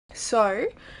So,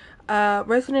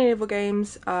 Resident Evil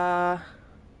games are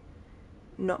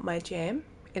not my jam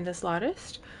in the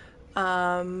slightest.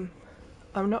 I'm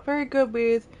not very good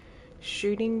with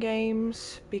shooting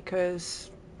games because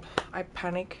I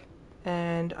panic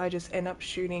and I just end up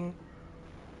shooting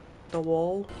the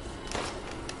wall.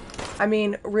 I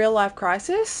mean, real life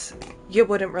crisis, you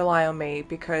wouldn't rely on me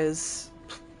because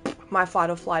my fight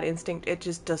or flight instinct, it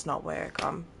just does not work.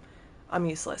 I'm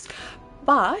useless.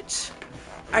 But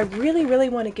I really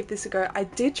want to give this a go. I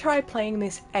did try playing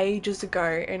this ages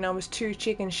ago and I was too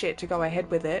chicken shit to go ahead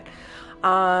with it.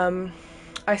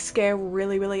 I scare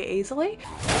really easily.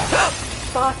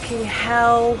 Fucking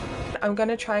hell. I'm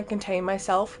gonna try and contain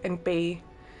myself and be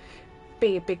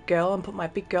a big girl and put my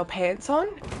big girl pants on.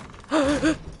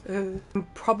 I'm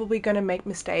probably gonna make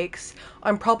mistakes.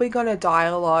 I'm probably gonna die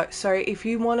a lot. So if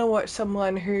you want to watch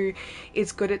someone who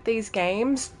is good at these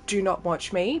games, do not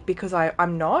watch me because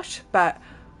I'm not. But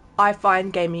I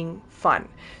find gaming fun.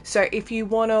 So if you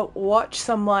want to watch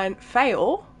someone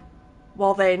fail,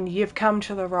 well then you've come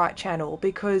to the right channel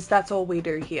because that's all we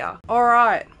do here.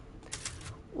 Alright,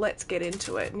 let's get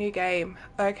into it. New game.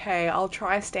 Okay, I'll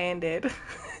try standard.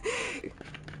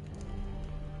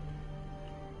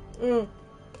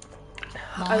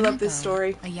 I love this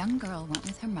story. A young girl went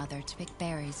with her mother to pick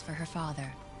berries for her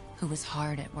father, who was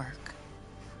hard at work.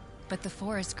 But the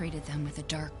forest greeted them with a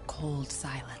dark, cold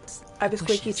silence. I have a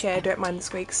squeaky chair, don't mind the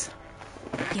squeaks.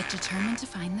 Yet determined to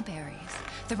find the berries,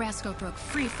 the rascal broke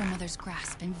free from Mother's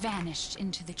grasp and vanished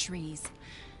into the trees.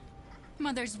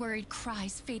 Mother's worried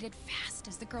cries faded fast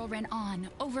as the girl ran on,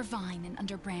 over vine and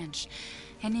under branch,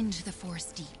 and into the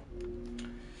forest deep.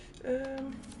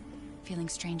 Feeling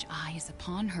strange eyes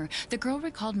upon her, the girl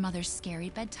recalled Mother's scary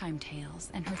bedtime tales,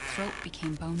 and her throat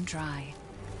became bone dry.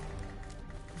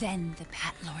 Then the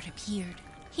Bat Lord appeared.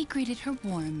 He greeted her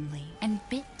warmly and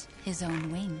bit his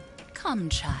own wing. "Come,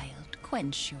 child,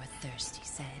 quench your thirst," he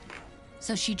said.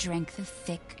 So she drank the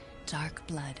thick, dark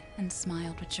blood and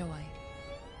smiled with joy.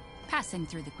 Passing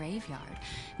through the graveyard,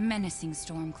 menacing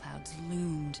storm clouds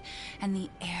loomed, and the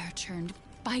air turned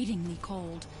bitingly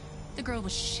cold. The girl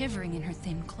was shivering in her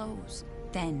thin clothes.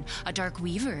 Then a dark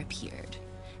weaver appeared,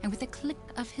 and with a click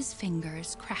of his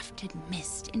fingers crafted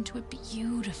mist into a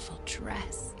beautiful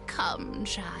dress. "Come,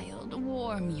 child,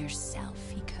 warm yourself,"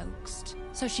 he coaxed.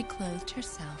 So she clothed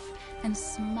herself and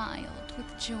smiled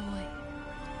with joy.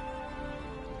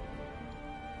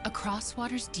 Across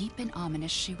waters deep and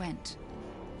ominous she went,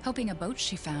 hoping a boat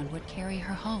she found would carry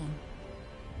her home.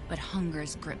 But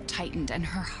hunger's grip tightened and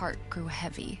her heart grew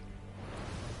heavy.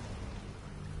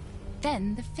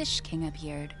 Then the Fish King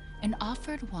appeared and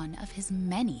offered one of his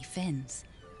many fins.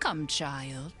 "Come,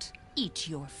 child, eat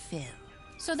your fill."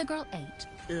 So the girl ate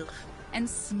and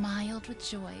smiled with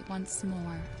joy once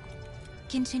more.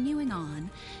 Continuing on,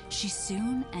 she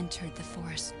soon entered the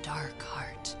forest's dark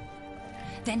heart.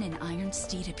 Then an iron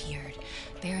steed appeared,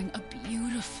 bearing a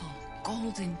beautiful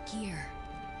golden gear.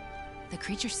 The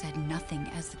creature said nothing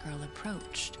as the girl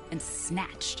approached and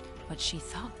snatched what she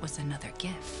thought was another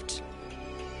gift.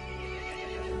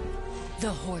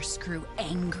 The horse grew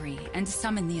angry and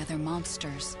summoned the other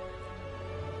monsters.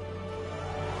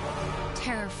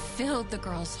 Terror filled the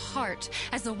girl's heart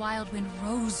as the wild wind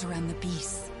rose around the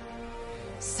beasts.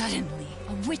 Suddenly,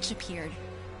 a witch appeared,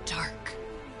 dark,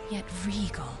 yet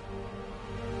regal.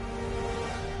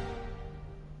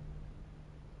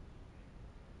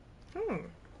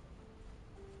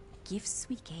 "Gifts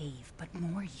we gave, but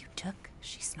more you took,"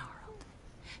 she snarled.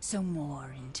 "So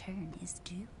more in turn is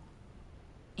due."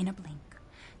 In a blink,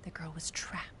 the girl was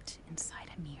trapped inside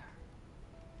a mirror.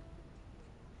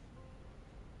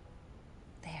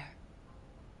 There.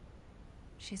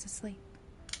 She's asleep.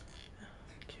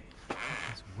 What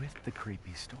is with the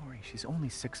creepy story? She's only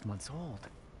 6 months old.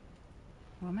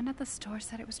 Woman at the store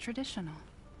said it was traditional.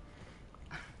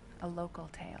 A local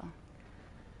tale.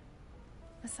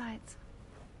 Besides,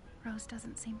 Rose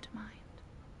doesn't seem to mind.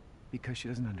 Because she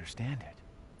doesn't understand it.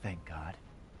 Thank God.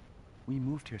 We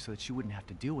moved here so that she wouldn't have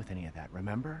to deal with any of that,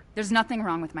 remember? There's nothing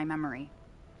wrong with my memory.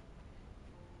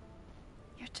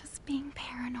 You're just being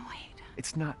paranoid.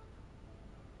 It's not...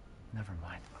 Never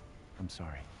mind. I'm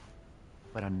sorry.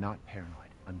 But I'm not paranoid.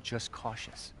 I'm just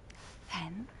cautious.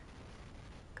 Then,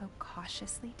 go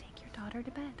cautiously take your daughter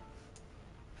to bed.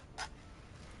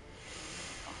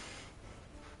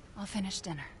 I'll finish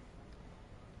dinner.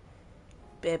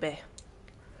 Baby.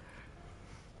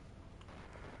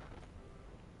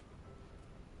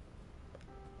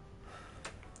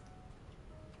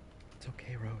 It's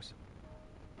okay, Rose.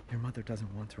 Your mother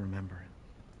doesn't want to remember it.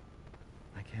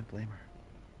 I can't blame her.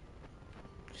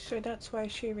 So that's why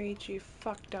she reads you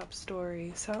fucked up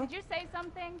stories, huh? Did you say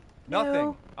something? Nothing.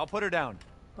 No. I'll put her down.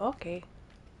 Okay.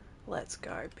 Let's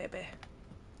go, baby.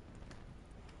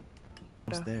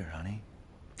 Almost there, honey.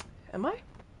 Am I?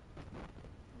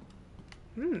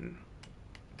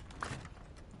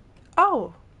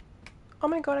 Oh! Oh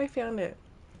my god, I found it.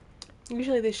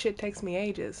 Usually this shit takes me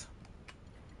ages.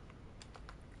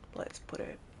 Let's put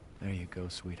it. There you go,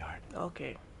 sweetheart.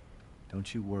 Okay.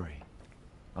 Don't you worry.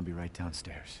 I'll be right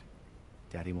downstairs.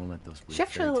 Daddy won't let those weird She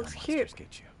actually fairy tale looks monsters cute.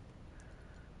 get you.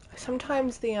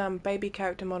 Sometimes the baby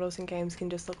character models in games can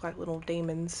just look like little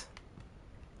demons.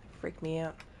 They freak me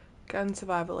out. Gun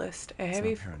survivalist. A It's heavy.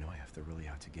 not paranoia if they're really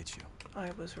out to get you.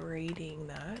 I was reading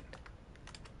that.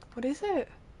 What is it?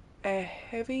 A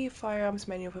heavy firearms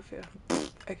manual for fear.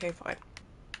 Okay, fine.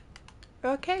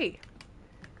 Okay.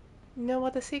 No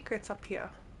other secrets up here.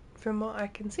 From what I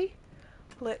can see.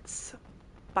 Let's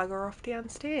bugger off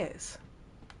downstairs.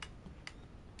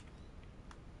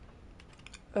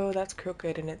 Oh, that's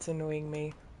crooked and it's annoying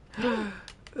me.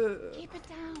 Keep it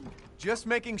down. Just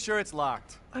making sure it's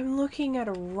locked. I'm looking at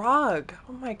a rug.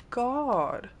 Oh my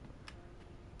god.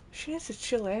 She needs to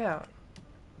chill out.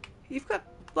 You've got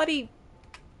bloody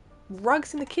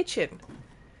rugs in the kitchen.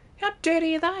 How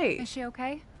dirty are they? Is she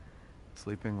okay?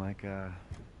 Sleeping like a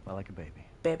baby.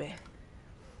 Baby.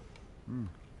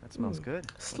 That smells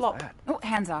good. What's Slop. that? Oh,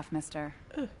 hands off, mister.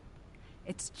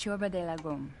 It's churba de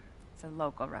legume. It's a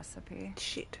local recipe.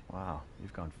 Shit. Wow,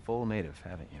 you've gone full native,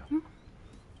 haven't you?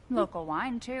 Local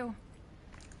wine, too.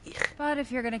 But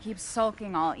if you're gonna keep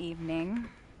sulking all evening,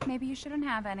 maybe you shouldn't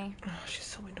have any. Oh, she's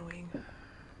so annoying.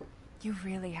 You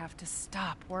really have to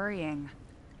stop worrying.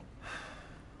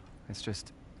 It's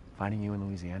just finding you in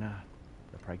Louisiana,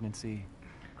 the pregnancy,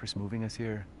 Chris moving us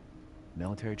here,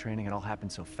 military training, it all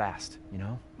happened so fast, you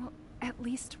know? Well, at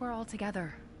least we're all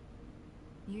together.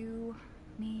 You,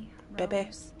 me, Bebe.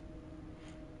 Rose.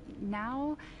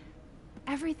 Now,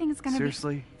 everything's gonna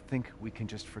Seriously? Think we can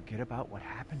just forget about what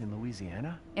happened in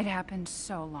Louisiana? It happened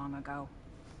so long ago.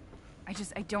 I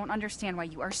don't understand why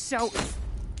you are so...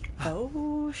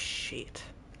 Oh shit.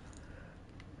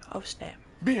 Oh snap.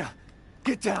 Mia,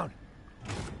 get down!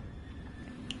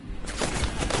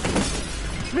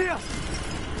 Mia!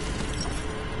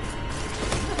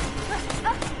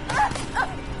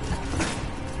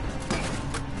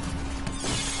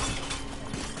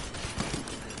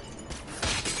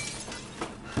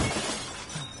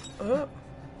 Oh.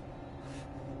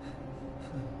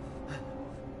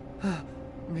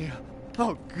 Mia.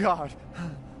 Oh, God.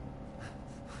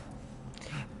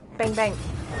 Bang bang.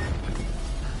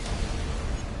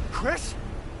 Chris?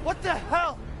 What the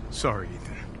hell? Sorry,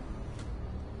 Ethan.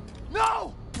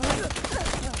 No!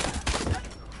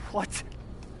 What?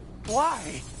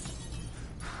 Why?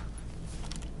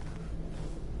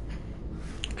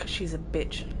 Because she's a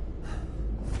bitch.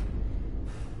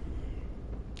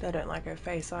 They don't like her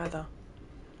face either.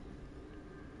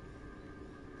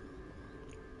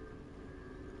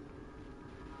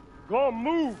 Go on,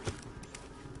 move!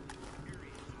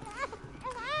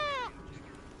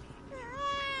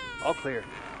 All clear.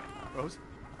 Rose?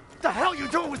 What the hell you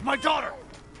doing with my daughter?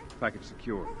 Package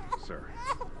secure, sir.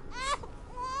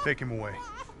 Take him away.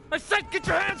 I said get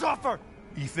your hands off her!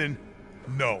 Ethan,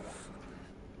 no.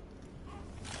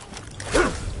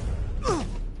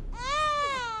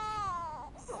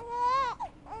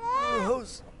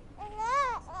 Rose.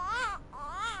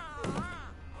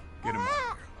 Get him out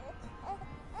of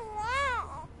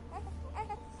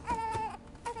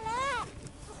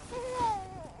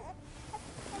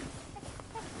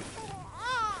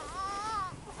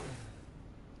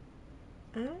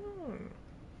Mm.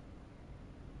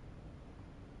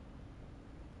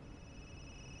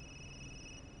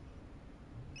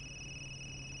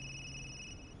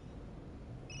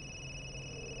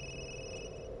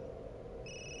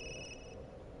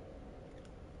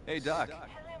 Hey, Doc. Hello,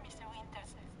 Mr.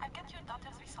 Winters. I've got your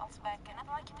daughter's results back, and I'd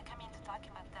like you to come in to talk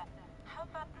about them. How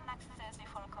about next Thursday,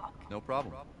 4 o'clock? No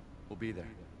problem. We'll be there.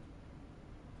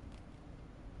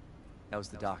 That was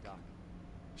the doc.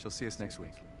 She'll see us next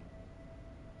week.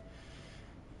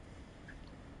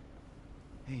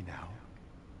 Hey, now.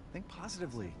 Think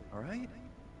positively, all right?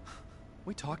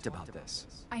 We talked about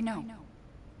this. I know.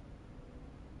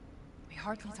 We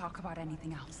hardly talk about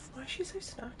anything else. Why is she so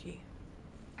snarky?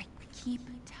 I keep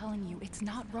telling you, it's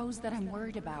not Rose that I'm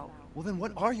worried about. Well, then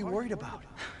what are you worried about?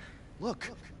 Look,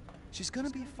 she's gonna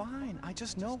be fine. I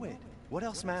just know it. What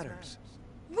else matters?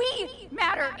 We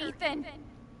matter, Ethan!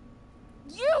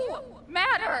 You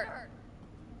matter!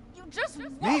 You just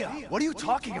Mia, what are you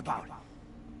talking about?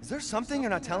 Is there something you're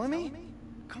not telling me?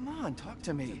 Come on, talk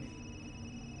to me.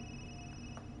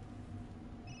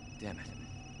 Damn it.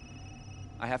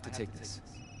 I have to take this.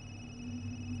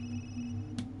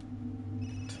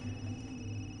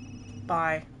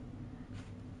 Bye.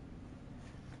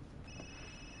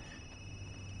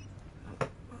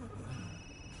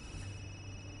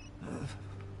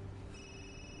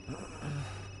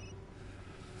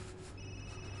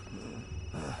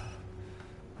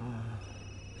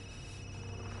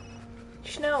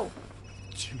 Snow.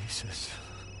 Jesus.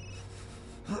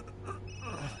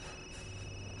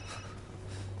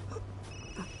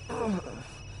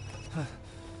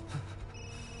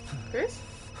 Chris?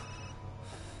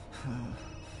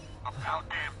 About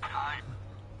damn time.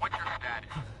 What's your status?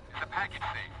 Is the package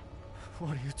safe?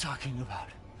 What are you talking about?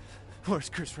 Where's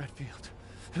Chris Redfield?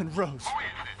 And Rose? Who is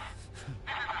this?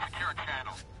 This is a secure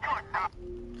channel. You are not.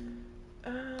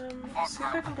 See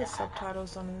if I can put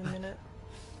subtitles on in a minute.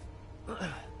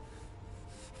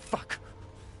 Fuck.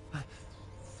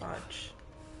 Fudge.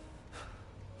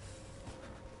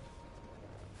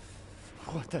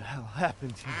 What the hell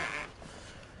happened here?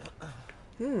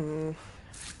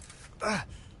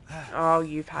 Oh,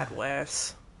 you've had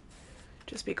worse.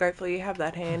 Just be grateful you have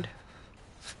that hand.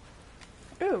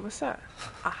 Ooh, what's that?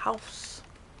 A house.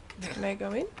 Can I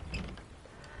go in?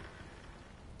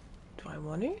 Do I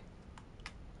want to?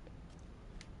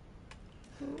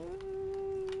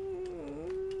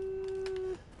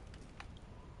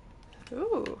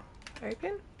 Ooh,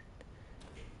 open.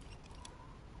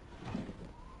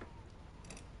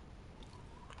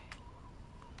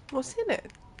 What's in it?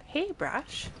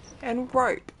 Hairbrush and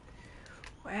rope.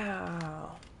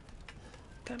 Wow,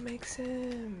 that makes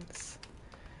sense.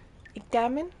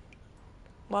 Examine.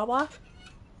 Wawa.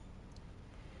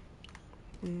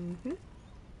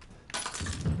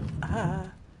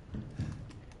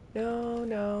 No,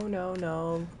 no, no,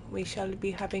 no. We shall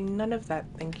be having none of that,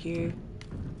 thank you.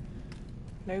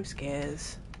 No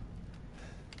scares.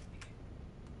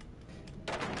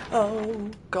 Oh,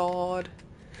 God.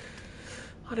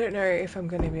 I don't know if I'm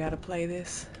going to be able to play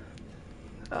this.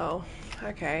 Oh,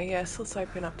 okay, yes, let's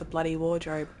open up the bloody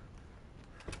wardrobe.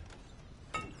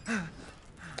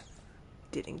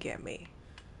 Didn't get me.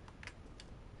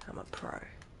 I'm a pro.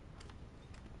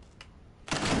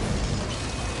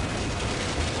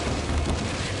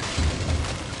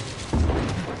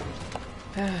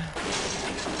 I'm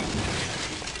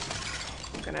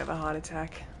gonna have a heart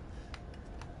attack.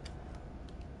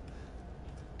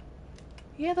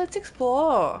 Yeah, let's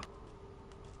explore.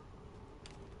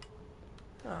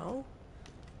 Oh.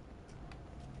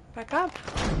 Back up.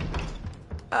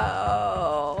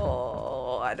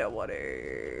 Oh, I don't want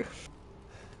to.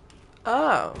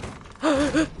 Oh.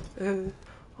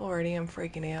 Already I'm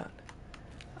freaking out.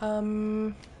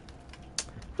 Where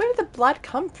did the blood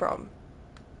come from?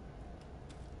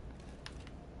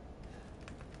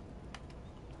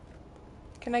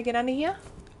 Can I get under here?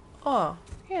 Oh,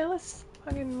 yeah, let's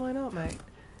fucking, why not, mate?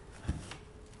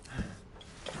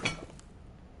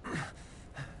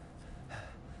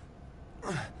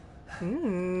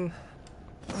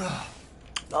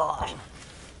 Oh.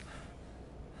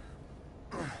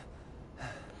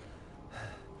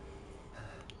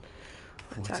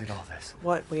 What's in all this?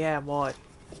 What? Yeah, what?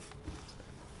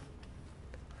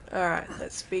 Alright,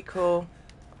 let's be cool.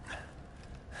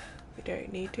 We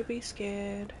don't need to be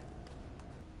scared.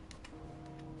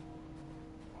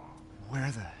 Where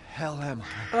the hell am I?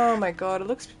 Oh my god, it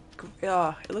looks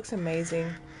amazing.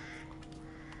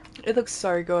 It looks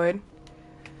so good.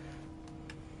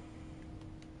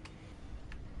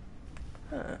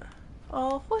 Huh.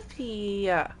 Oh,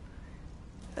 horsey.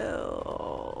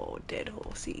 Oh, dead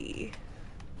horsey.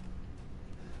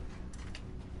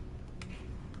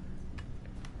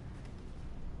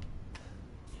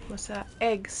 What's that?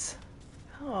 Eggs.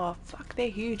 Oh, fuck, they're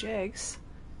huge eggs.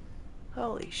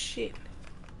 Holy shit.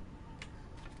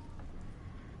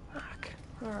 Fuck.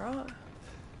 Alright.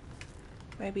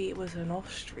 Maybe it was an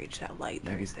ostrich that laid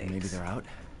those eggs. Maybe they're out?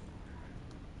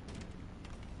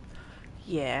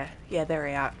 Yeah, they're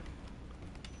out.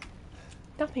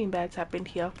 Nothing bad's happened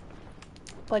here.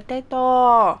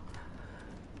 Potato!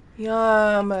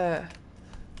 Yum! I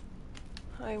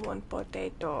want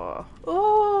potato.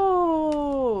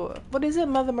 Ooh! What is it,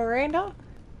 Mother Miranda?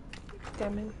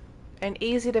 Damn it. An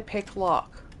easy to pick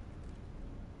lock.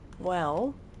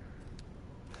 Well,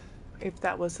 if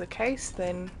that was the case,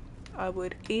 then I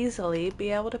would easily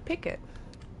be able to pick it.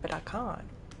 But I can't.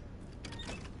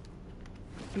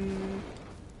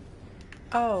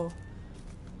 Oh.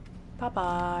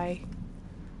 Bye-bye.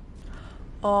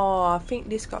 Oh, I think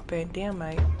this got burnt down,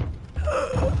 mate.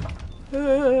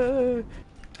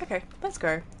 Okay, let's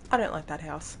go. I don't like that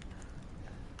house.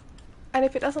 And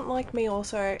if it doesn't like me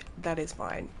also, that is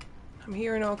fine. I'm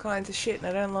hearing all kinds of shit and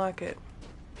I don't like it.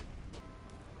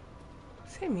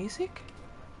 Is there music?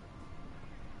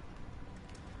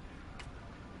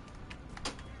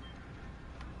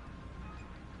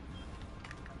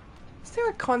 Is there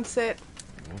a concert?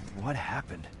 What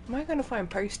happened? Am I going to find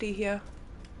Posty here?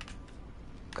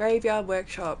 Graveyard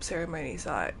workshop ceremony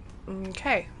site.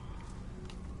 Okay.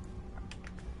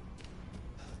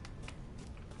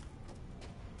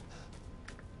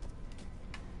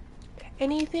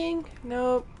 Anything?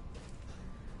 Nope.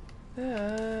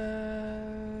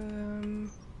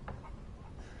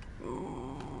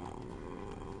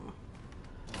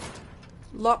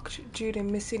 Locked due to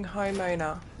missing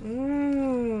homeowner.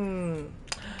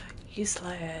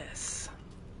 Useless.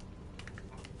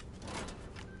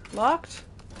 Locked?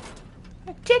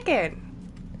 A chicken!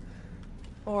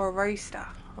 Or a rooster.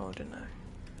 I don't know.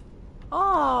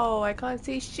 Oh, I can't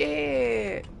see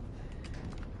shit.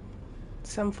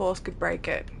 Some force could break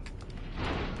it.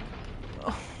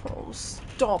 Oh,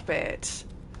 stop it.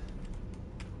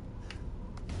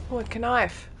 Oh, a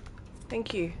knife.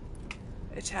 Thank you.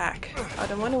 Attack. I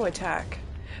don't want to attack.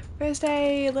 First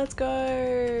aid, let's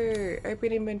go.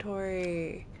 Open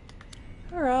inventory.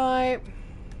 Alright.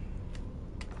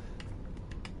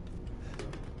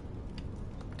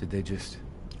 Did they just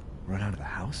run out of the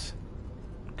house?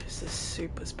 Because this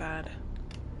soup was bad.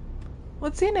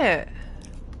 What's in it?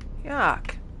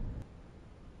 Yuck.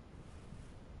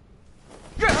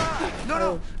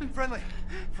 No, friendly.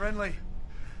 Friendly.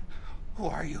 Who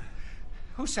are you?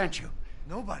 Who sent you?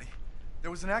 Nobody. There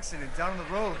was an accident down the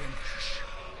road and...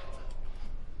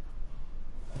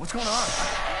 What's going on?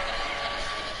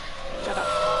 Shut up.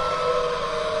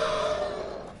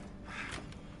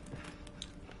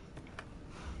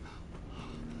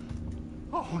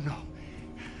 Oh, no.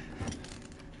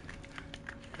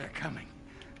 They're coming.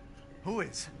 Who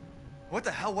is? What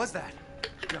the hell was that?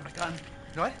 You have a gun?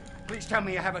 What? Please tell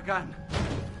me you have a gun.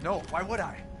 No, why would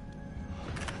I?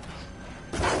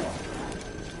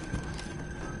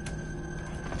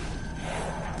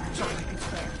 It's all I can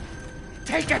spare.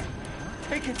 Take it!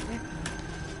 Take it!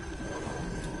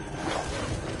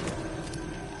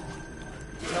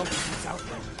 Tell me he's out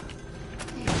there.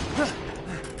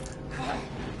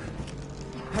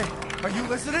 Hey, are you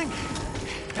listening?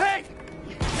 Hey!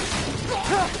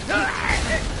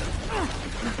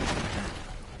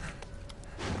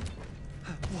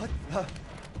 What the...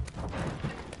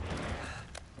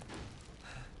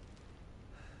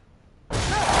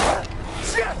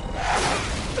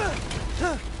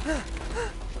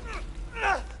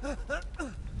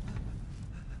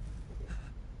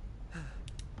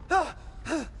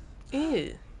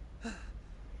 Ew.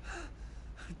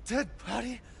 Dead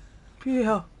body?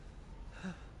 Yeah.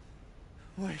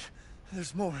 Wait,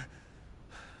 there's more.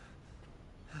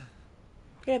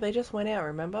 Yeah, they just went out,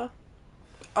 remember?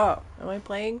 Oh, am I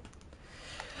playing?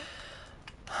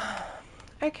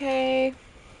 Okay.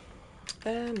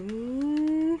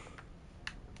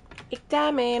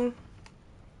 Examine.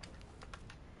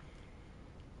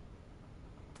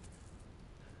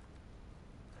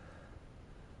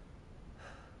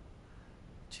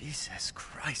 Jesus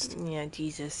Christ. Yeah,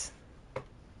 Jesus.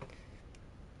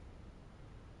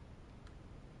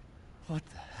 What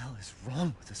the hell is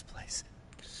wrong with this place?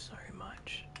 So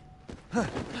much.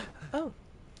 Oh.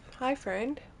 Hi,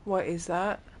 friend. What is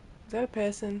that? Is that a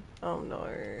person? Oh no.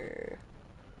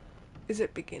 Is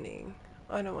it beginning?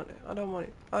 I don't want it. I don't want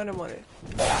it. I don't want it.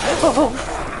 Oh,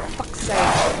 fuck's sake.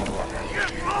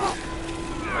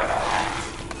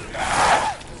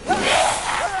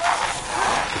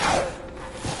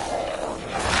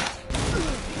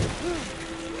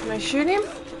 Can I shoot him?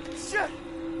 Shit!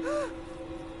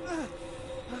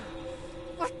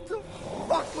 What the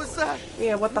fuck was that?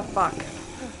 Yeah, what the fuck?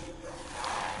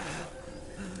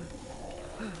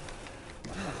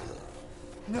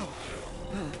 No.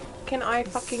 Can I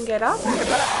fucking get up?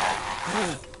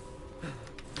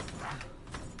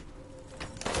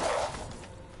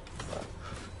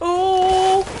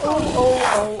 Oh,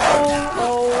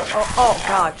 oh,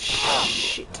 God,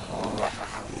 shit.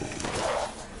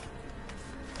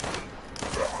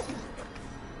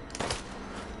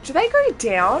 Do they go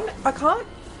down? I can't.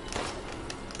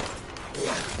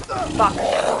 Fuck.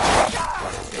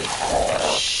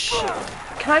 Shit.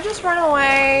 Can I just run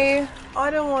away? I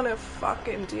don't want to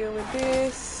fucking deal with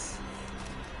this.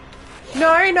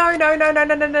 No.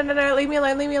 Leave me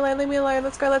alone, leave me alone, leave me alone.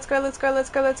 Let's go.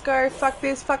 Fuck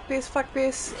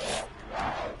this.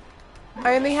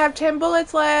 I only have 10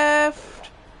 bullets left.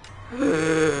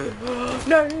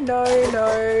 No.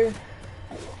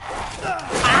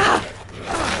 Ah!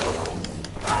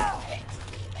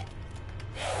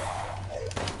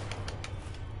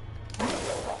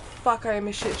 fuck, I am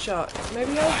a shit shot.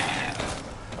 Maybe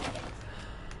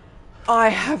I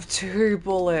have 2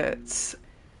 bullets.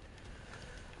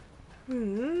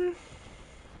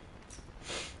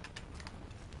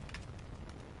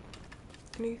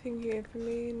 Anything here for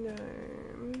me? No.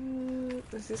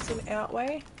 Is this an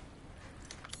outway?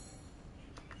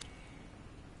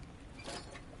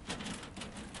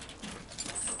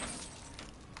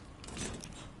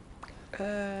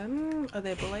 Are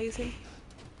there bullets in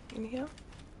here?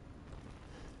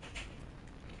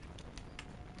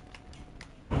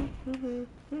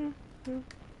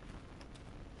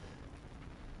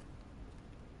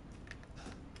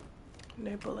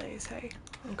 No bullets, hey?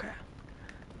 Okay.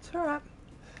 It's alright.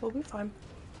 We'll be fine.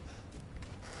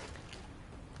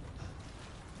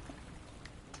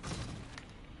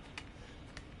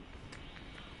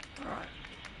 Alright.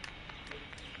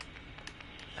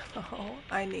 Oh,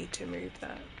 I need to move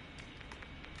that.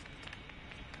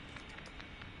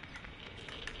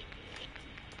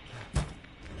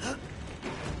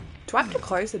 Do I have to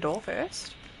close the door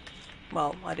first?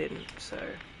 Well, I didn't, so...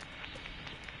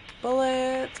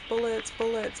 Bullets, bullets,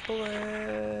 bullets,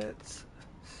 bullets.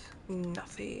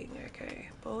 Nothing, okay.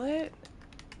 Bullet.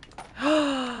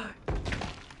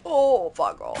 Oh,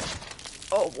 fuck off.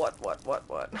 Oh, what?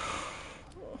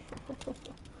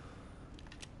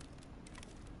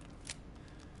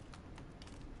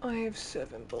 I have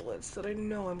 7 bullets that I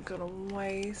know I'm gonna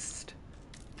waste.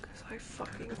 Because I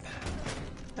fucking...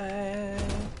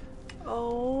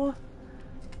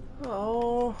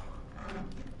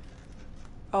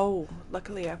 Oh,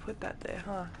 luckily I put that there,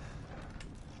 huh?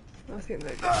 I think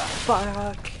that...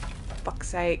 Fuck's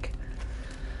sake.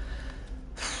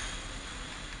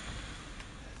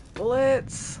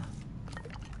 Bullets.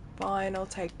 Fine, I'll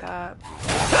take that.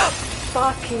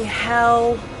 Fucking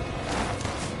hell.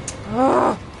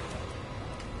 Ugh.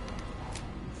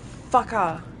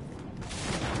 Fucker.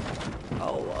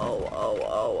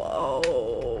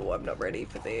 Oh, I'm not ready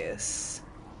for this.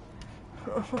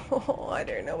 Oh, I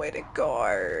don't know where to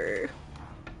go.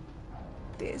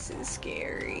 This is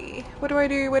scary. What do I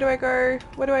do? Where do I go?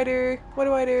 What do I do? What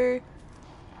do I do?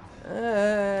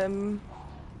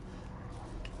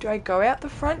 Do I go out the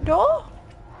front door?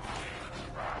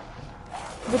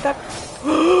 Would that...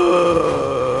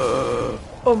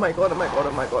 Oh my god, oh my god,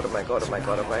 oh my god, oh my god, oh my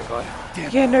god, oh my god.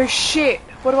 Yeah, no shit.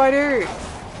 What do I do?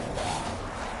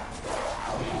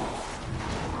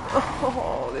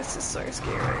 Oh, this is so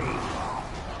scary.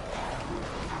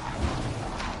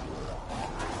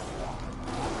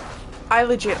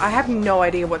 I have no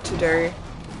idea what to do.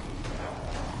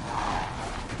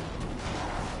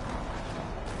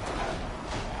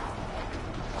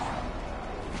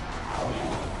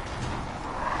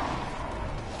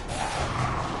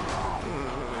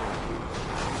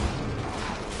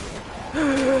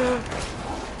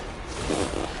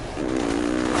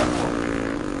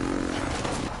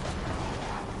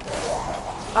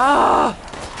 Ah!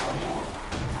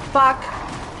 Fuck.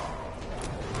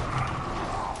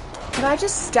 Can I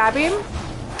just stab him?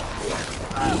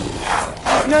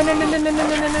 No.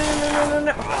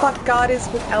 Fuck, guard is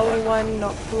with L1,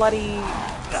 not bloody...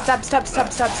 Stab.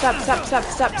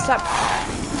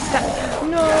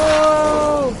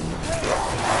 No!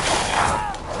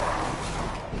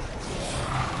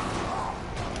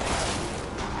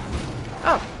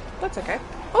 Oh, that's okay.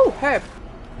 Oh, herb.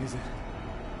 Is it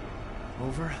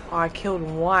over? I killed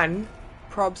 1.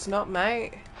 Probs not,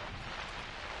 mate.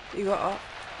 You got... Oh.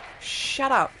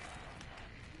 Shut up.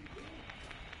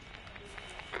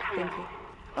 Thank you.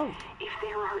 Oh. If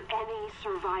there are any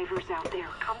survivors out there,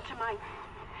 come to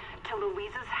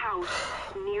Louisa's house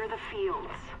near the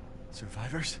fields.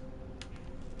 Survivors?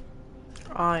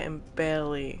 I am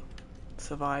barely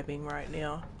surviving right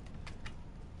now.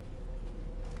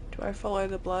 Do I follow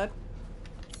the blood?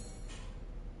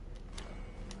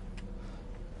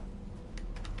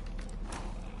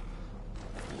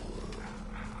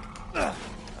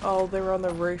 Oh, they're on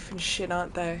the roof and shit,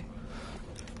 aren't they?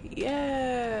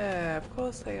 Yeah, of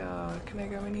course they are. Can I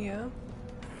go in here?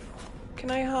 Can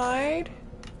I hide?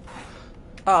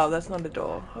 Oh, that's not a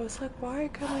door. I was like, why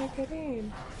can't I get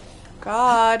in?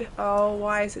 God. Oh,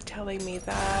 why is it telling me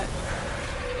that?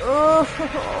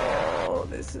 Oh,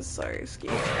 this is so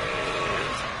scary.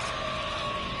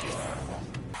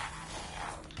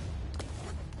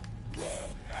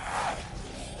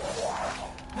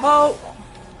 Oh!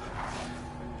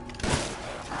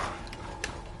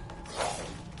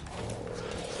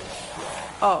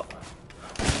 Oh.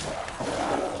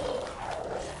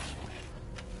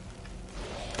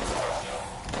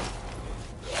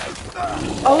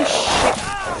 Oh shit.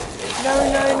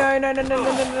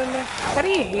 No. How do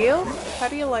you heal? How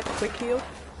do you like quick heal?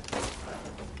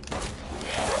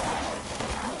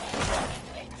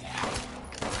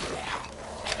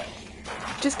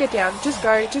 Just get down. Just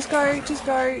go. Just go. Just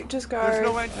go. Just go. There's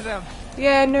no end to them.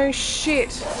 Yeah, no shit.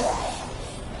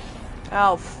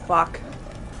 Oh, fuck.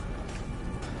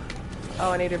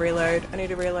 Oh, I need to reload. I need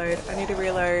to reload. I need to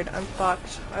reload. I'm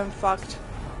fucked. I'm fucked.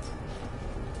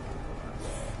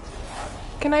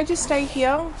 Can I just stay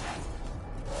here?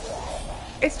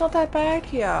 It's not that bad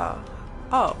here.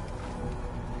 Oh.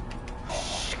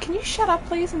 Shh, can you shut up,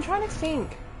 please? I'm trying to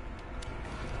think.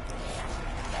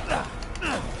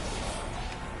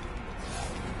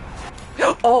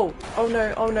 Oh! Oh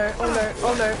no, oh no, oh no,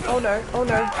 oh no, oh no, oh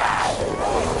no.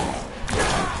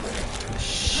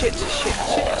 Shit, shit, shit,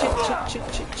 shit, shit, shit,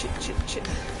 shit, shit, shit, shit.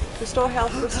 Restore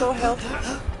health, restore health.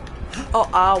 Oh,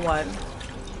 R1.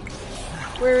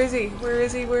 Where is he? Where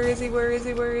is he? Where is he? Where is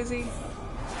he? Where is he?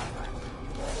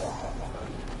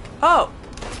 Oh!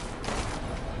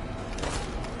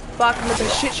 Fuck, I'm gonna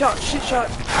shit shot, shit shot,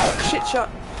 shit shot.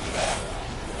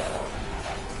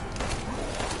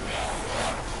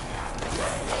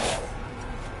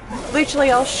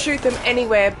 Literally, I'll shoot them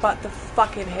anywhere but the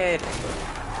fucking head.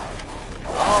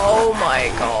 Oh my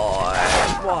god.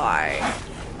 Why?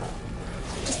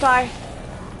 Just die.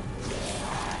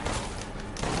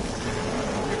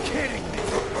 You're kidding me.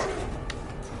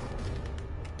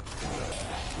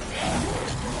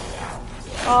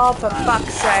 Oh, for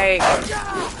fuck's sake.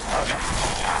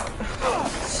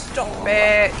 Stop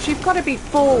it. She's got to be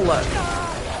full.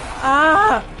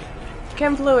 Ah.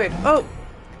 Chem fluid. Oh.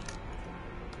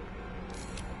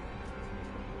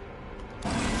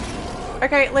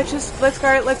 Okay, let's go, let's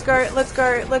go, let's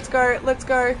go, let's go, let's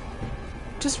go.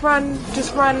 Just run,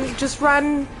 just run, just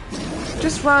run.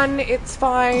 Just run, it's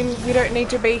fine. You don't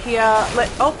need to be here.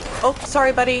 Oh,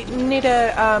 sorry buddy. I need to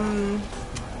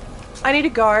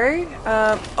go.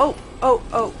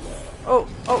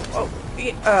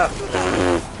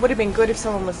 Would have been good if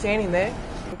someone was standing there.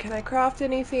 Can I craft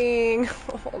anything?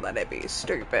 Oh, that'd be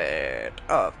stupid.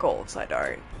 Oh, of course I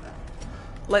don't.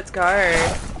 Let's go.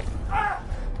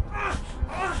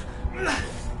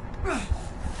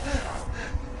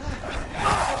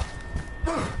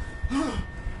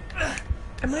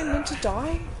 Am I meant to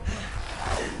die?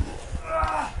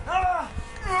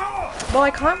 Well, I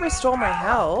can't restore my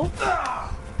health.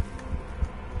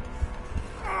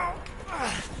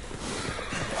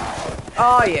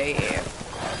 Oh, yeah.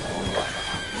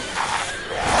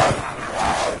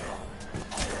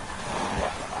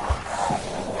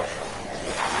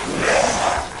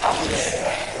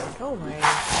 Oh my.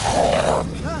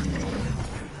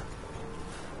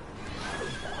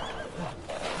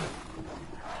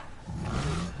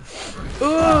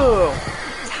 Ooh,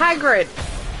 it's Hagrid.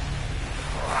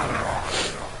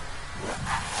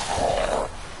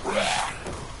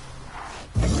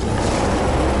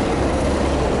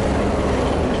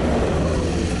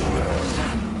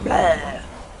 Blah.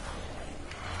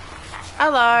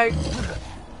 Hello.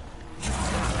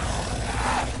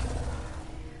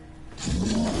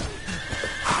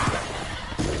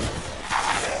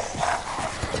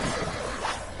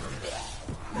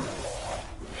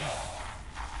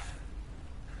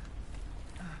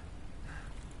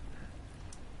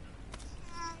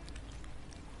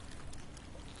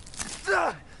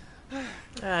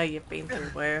 You've been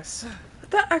through worse.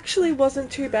 That actually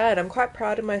wasn't too bad. I'm quite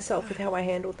proud of myself with how I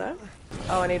handled that.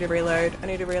 Oh, I need to reload. I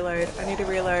need to reload. I need to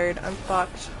reload. I'm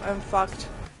fucked. I'm fucked.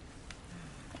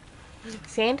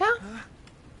 Santa?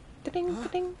 Da-ding,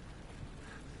 da-ding.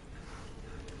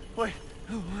 Wait.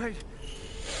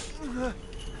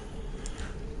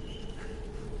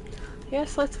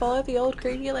 Yes, let's follow the old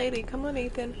creepy lady. Come on,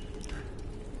 Ethan.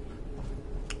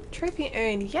 Trophy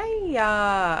earned. Yay!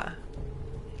 I'm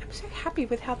so happy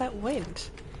with how that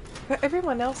went. For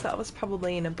everyone else, that was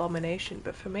probably an abomination,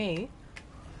 but for me,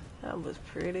 that was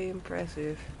pretty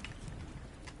impressive.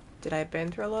 Did I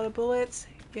burn through a lot of bullets?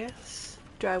 Yes.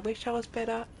 Do I wish I was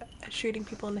better at shooting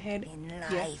people in the head? In life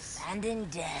yes. and in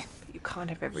death, But you can't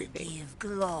have everything. we give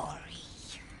glory.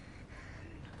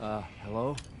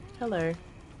 Hello? Hello.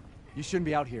 You shouldn't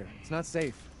be out here. It's not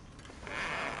safe.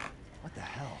 What the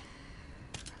hell?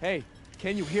 Hey,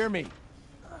 can you hear me?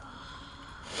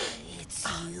 It's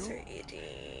you,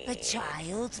 the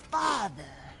child's father.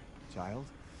 Child?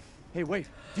 Hey, wait.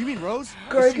 Do you mean Rose?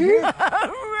 Grogu?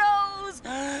 Rose!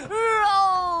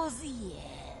 Rose,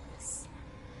 yes.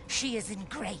 She is in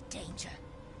great danger.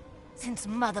 Since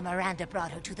Mother Miranda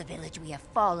brought her to the village, we have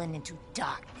fallen into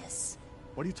darkness.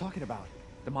 What are you talking about?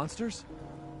 The monsters?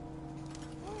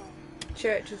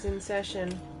 Church is in session.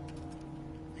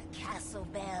 The castle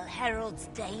bell heralds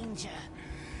danger.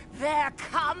 They're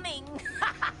coming!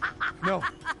 No.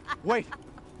 Wait.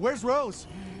 Where's Rose?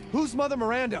 Who's Mother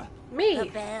Miranda? Me. The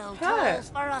bell Her. tolls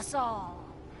for us all.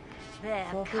 They're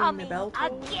Walking the coming bell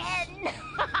tolls. again.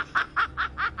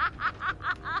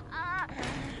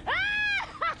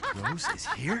 Rose is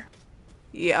here?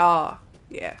 Yeah,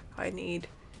 I need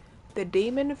the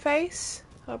demon face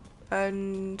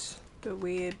and the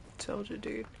weird soldier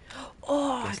dude.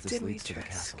 Oh, Guess this leads to the Dimitrescu.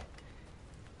 castle.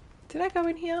 Did I go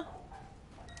in here?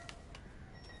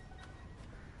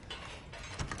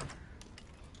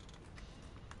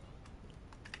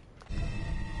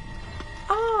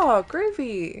 Oh,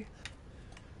 groovy.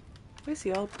 Where's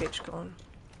the old bitch gone?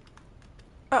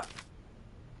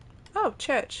 Oh,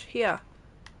 church, here.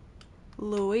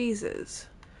 Louise's.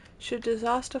 Should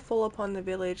disaster fall upon the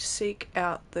village, seek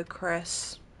out the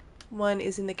crest. One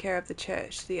is in the care of the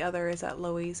church, the other is at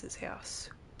Louise's house.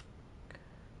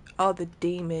 Oh, the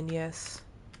demon, yes.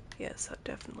 Yes, that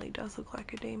definitely does look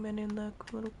like a demon in the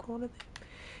little corner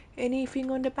there. Anything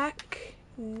on the back?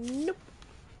 Nope.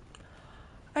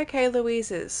 Okay,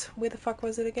 Louise's. Where the fuck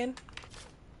was it again?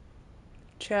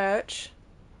 Church.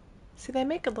 See, they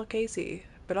make it look easy,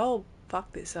 but I'll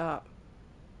fuck this up.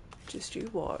 Just you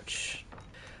watch.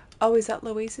 Oh, is that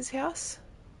Louise's house?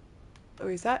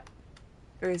 Or is that?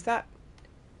 Or is that?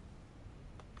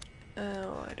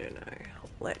 Oh, I don't know.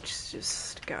 Let's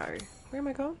just go. Where am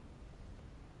I going?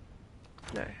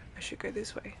 No, I should go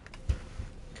this way.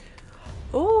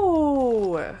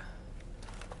 Oh!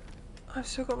 I've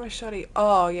still got my shotty.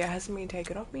 Oh, yeah, it hasn't been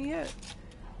taken off me yet.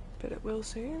 But it will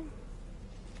soon.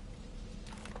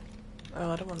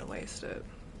 Oh, I don't want to waste it.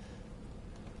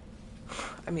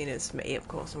 I mean, it's me, of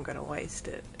course I'm going to waste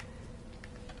it.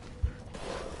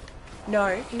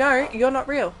 No, no, you're not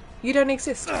real. You don't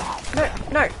exist. No, no,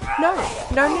 no, no,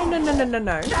 no, no, no, no, no,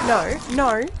 no, no,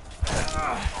 no.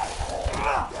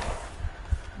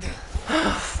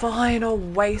 Fine, I'll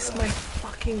waste my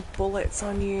fucking bullets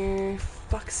on you.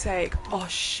 Fuck's sake. Oh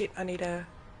shit, I need to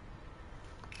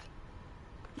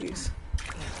use.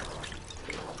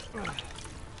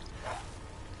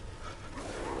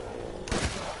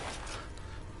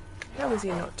 How is he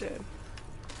not dead?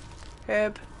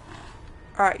 Herb.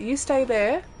 Alright, you stay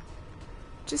there.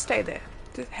 Just stay there.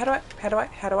 How do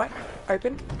I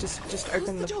open? Just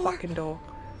open the fucking door.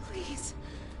 Please.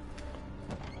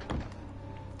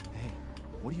 Hey,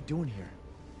 what are you doing here?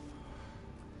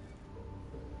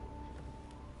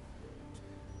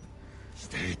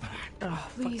 Stay back. Oh,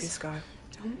 fuck this guy.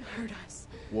 Don't hurt us.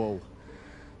 Whoa.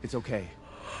 It's okay.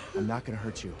 I'm not gonna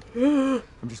hurt you.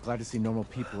 I'm just glad to see normal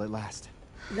people at last.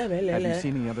 Have you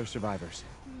seen any other survivors?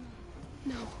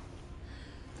 No.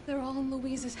 They're all in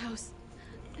Louise's house.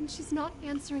 And she's not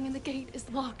answering and the gate is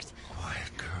locked.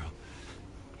 Quiet girl.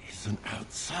 He's an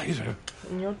outsider.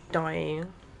 And you're dying.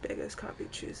 Beggars can't be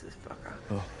choosers, fucker.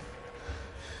 Oh.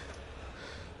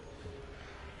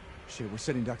 Shit, we're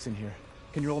sitting ducks in here.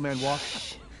 Can your old man walk?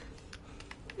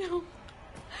 No.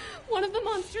 One of the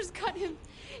monsters cut him.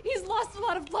 He's lost a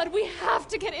lot of blood. We have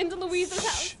to get into Louise's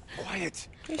house. Quiet.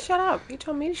 You shut up. You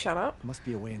told me to shut up. There must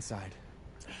be a way inside.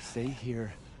 Stay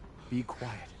here. Be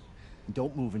quiet. And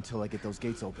don't move until I get those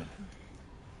gates open.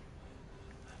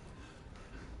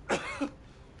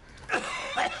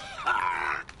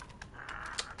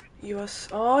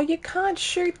 Oh, you can't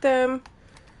shoot them.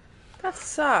 That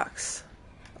sucks.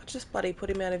 I'd just bloody put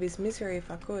him out of his misery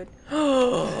if I could.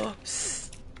 Oh,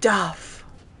 stuff.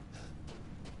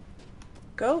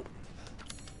 Go.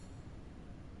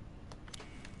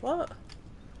 What?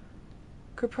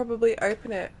 Could probably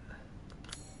open it.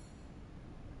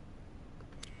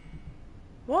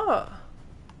 What?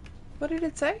 What did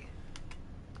it say?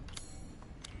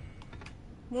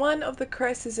 One of the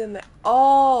crests is in the...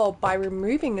 Oh, by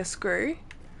removing a screw.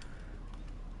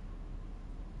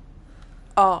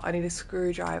 Oh, I need a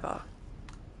screwdriver.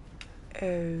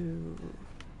 Oh.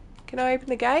 Can I open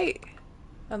the gate?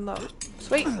 Unlock.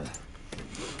 Sweet.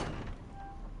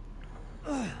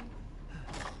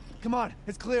 Come on,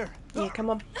 it's clear. Yeah, come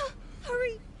on.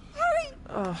 Hurry! Hurry!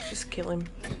 Oh, just kill him.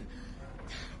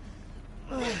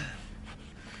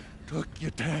 Took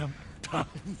your damn time.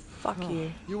 Fuck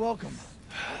you. You're welcome.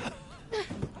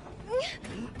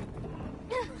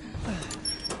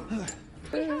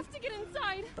 We have to get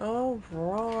inside.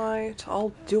 Alright.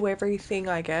 I'll do everything,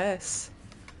 I guess.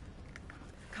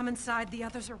 Come inside, the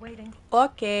others are waiting.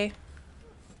 Okay.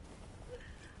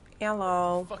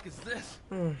 Hello. What the fuck is this?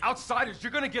 Outsiders,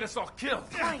 you're gonna get us all killed.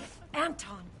 Quiet,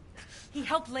 Anton. He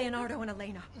helped Leonardo and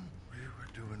Elena. We were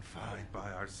doing fine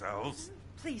by ourselves.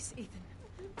 Please, Ethan,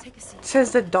 take a seat.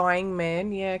 Says the dying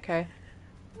man. Yeah, okay.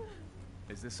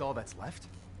 Is this all that's left?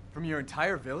 From your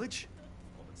entire village?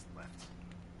 All that's left.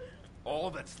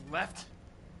 All that's left?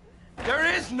 There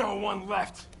is no one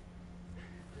left!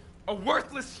 A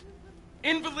worthless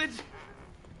invalid,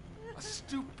 a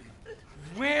stupid,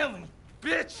 wailing,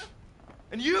 bitch!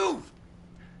 And you!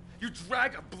 You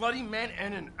drag a bloody man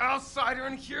and an outsider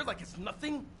in here like it's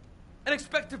nothing? And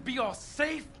expect to be all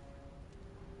safe?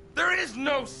 There is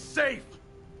no safe!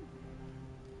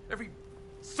 Every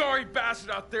sorry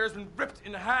bastard out there has been ripped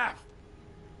in half.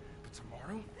 But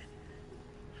tomorrow?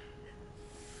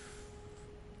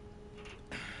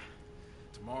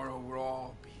 Tomorrow we'll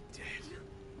all be dead.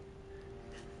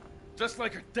 Just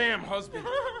like her damn husband.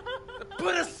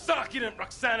 Put a sock in it,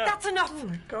 Roxana! That's enough! Oh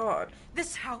my god.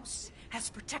 This house has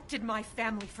protected my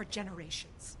family for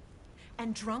generations.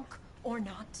 And drunk or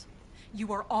not,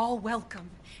 you are all welcome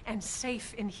and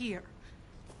safe in here.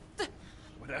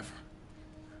 Whatever.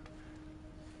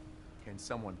 Can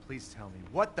someone please tell me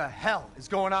what the hell is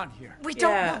going on here? We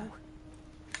don't know.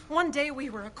 One day we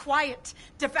were a quiet,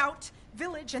 devout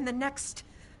village, and the next,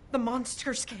 the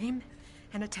monsters came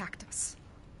and attacked us.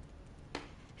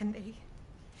 And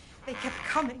they kept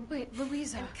coming. Wait,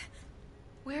 Louisa,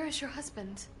 where is your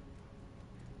husband?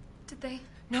 Did they?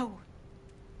 No.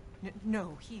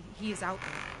 No, he is out there.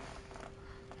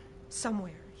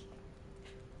 Somewhere.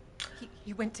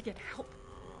 He went to get help.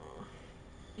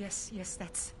 Yes,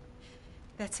 that's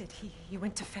it. He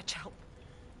went to fetch help.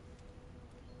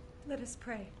 Let us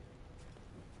pray.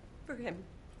 For him.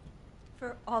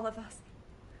 For all of us.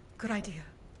 Good idea.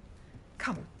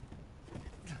 Come.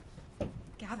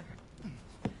 Gather.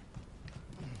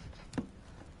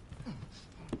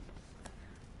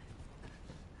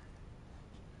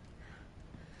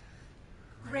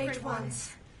 Great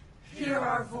ones, hear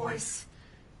our voice.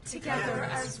 Together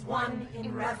as one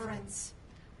in reverence,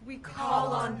 we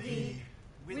call on thee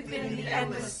within the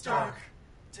endless dark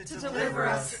to deliver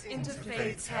us into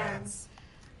fate's hands.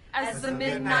 As the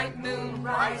midnight moon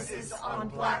rises on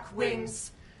black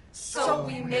wings, so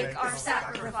we make our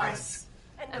sacrifice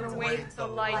and await the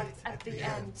light at the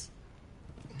end.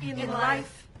 In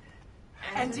life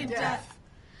and in death,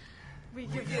 we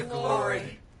give you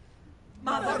glory,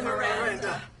 Mother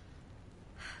Miranda.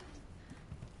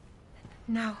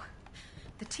 Now,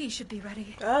 the tea should be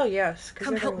ready. Oh yes, because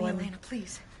Come help me, everyone Elena,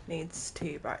 please. needs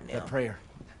tea right now. That prayer.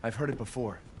 I've heard it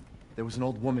before. There was an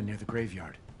old woman near the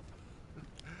graveyard.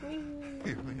 Hear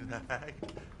me that?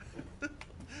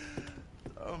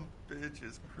 Some bitch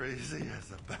is crazy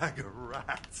as a bag of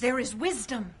rats. There is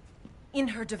wisdom in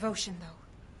her devotion, though.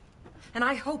 And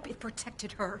I hope it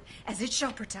protected her as it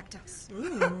shall protect us.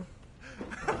 Ooh.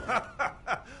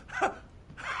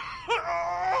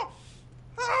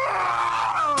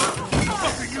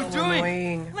 What are you doing?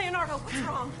 Annoying. Leonardo, what's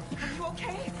wrong? Are you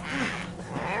okay?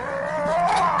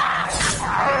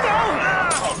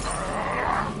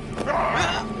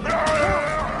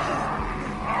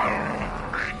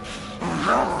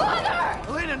 Father!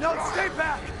 Elena, no, stay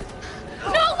back!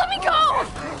 No, let me go!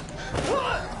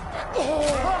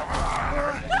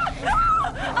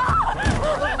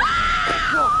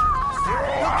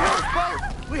 He'll kill us both!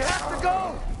 We have to go!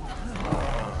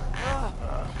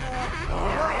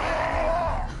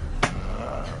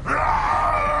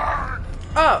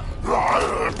 Oh!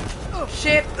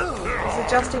 Shit! He's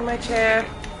adjusting my chair.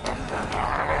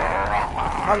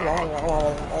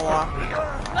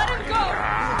 Let him go!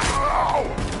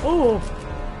 Ooh!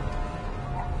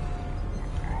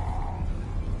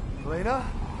 Elena?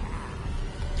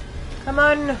 Come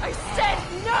on! I said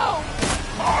no!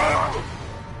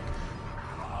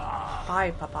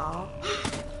 Hi, Papa.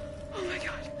 Oh my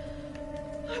god.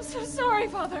 I'm so sorry,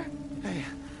 Father. Hey,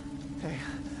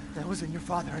 that wasn't your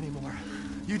father anymore.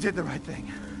 You did the right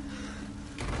thing.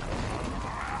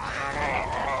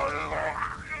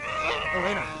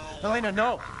 Elena,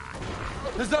 no!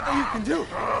 There's nothing you can do!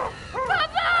 Papa!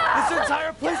 This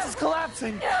entire place is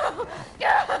collapsing! No!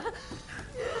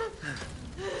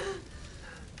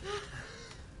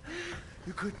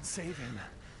 You couldn't save him.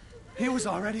 He was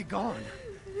already gone.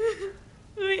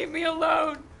 Leave me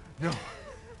alone. No,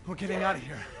 we're getting out of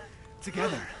here.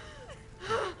 Together.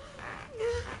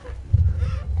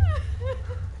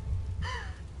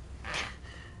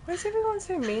 Why is everyone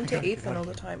so mean to Ethan all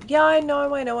the time? Yeah, I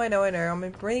know.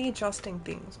 I'm really adjusting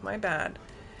things. My bad.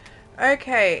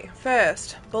 Okay,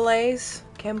 first, blaze,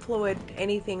 chem fluid,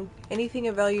 anything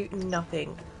of value,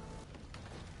 nothing.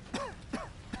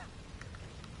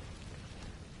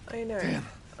 I know. Damn,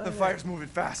 the fire's moving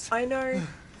fast. I know,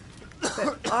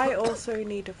 but I also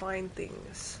need to find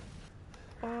things.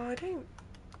 Oh, I don't...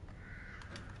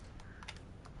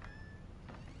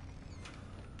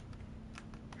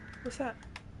 What's that?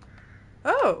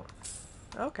 Oh!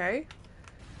 Okay.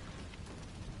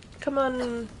 Come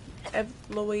on,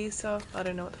 Louisa. I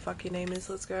don't know what the fuck your name is.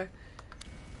 Let's go.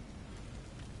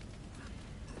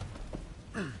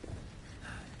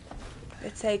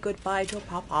 Let's say goodbye to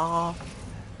Papa.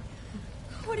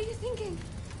 What are you thinking?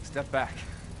 Step back.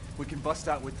 We can bust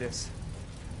out with this.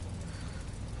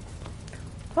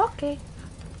 Okay.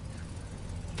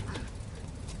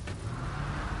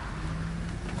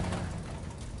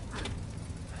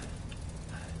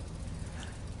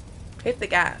 Hit the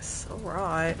gas.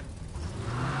 Alright.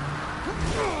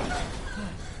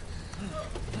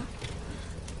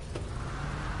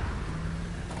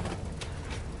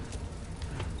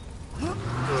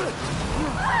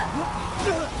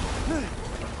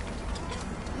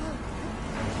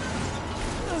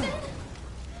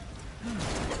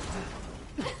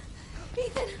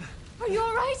 Ethan, are you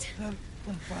alright? I'm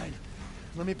fine.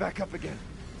 Let me back up again.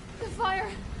 The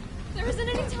fire. There isn't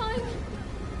any time.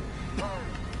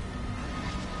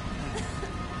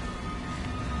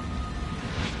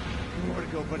 Nowhere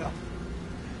to go but up.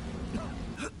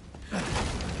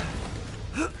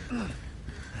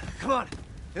 Come on.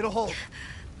 It'll hold.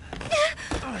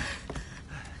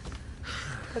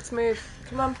 Let's move.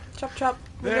 Come on. Chop chop.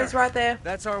 There. Windows right there.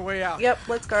 That's our way out. Yep,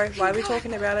 let's go. Why are we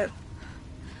talking about it?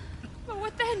 But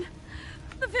what then?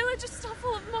 The village is still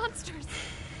full of monsters.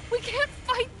 We can't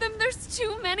fight them. There's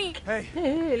too many. Hey,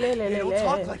 hey, don't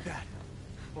talk like that.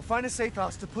 We'll find a safe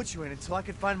house to put you in until I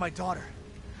can find my daughter.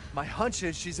 My hunch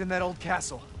is she's in that old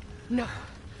castle. No.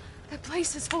 That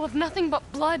place is full of nothing but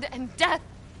blood and death.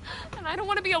 And I don't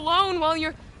want to be alone while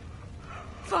you're...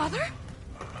 Father?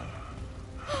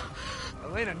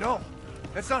 Elena, no.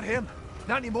 That's not him.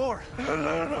 Not anymore. He said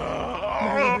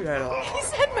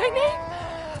my name.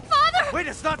 Father! Wait,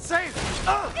 it's not safe.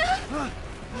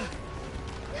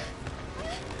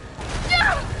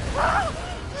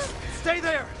 Stay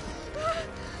there.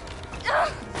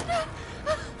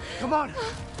 Come on.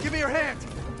 Give me your hand.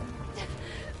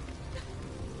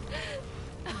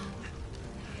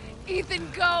 Ethan,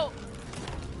 go.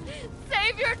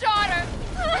 Save your daughter.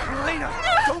 Elena,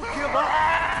 don't give up.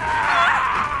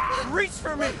 Reach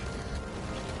for me.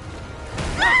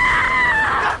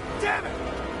 God damn it.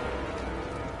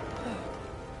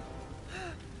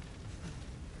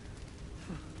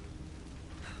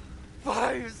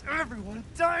 Why is everyone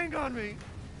dying on me?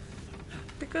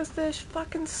 Because they're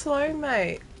fucking slow,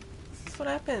 mate. That's what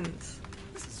happens.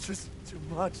 This is just too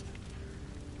much.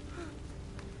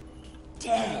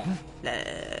 Death.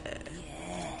 Yes.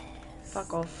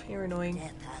 Fuck off. You're annoying.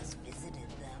 Death has visited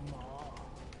them all.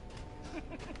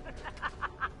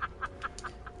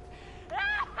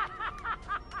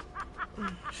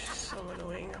 She's so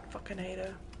annoying. I fucking hate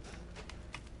her.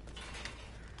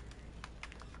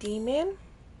 Demon?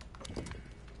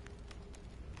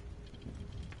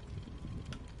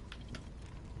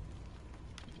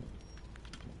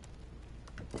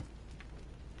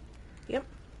 Yep.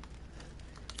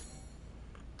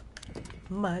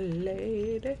 My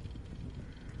lady.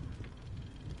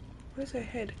 Where's her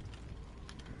head?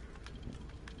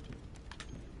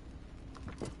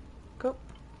 Go.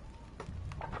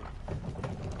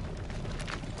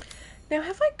 Now,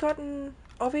 have I gotten...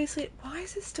 Obviously, why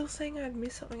is it still saying I'd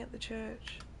missed something at the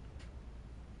church?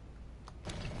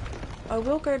 I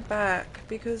will go back,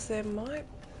 because there might...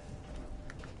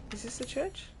 Is this the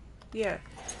church? Yeah.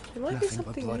 There might be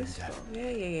something useful.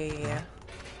 Yeah.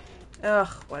 Ugh,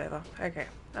 whatever. Okay.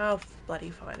 I'll bloody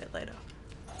find it later.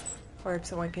 Or if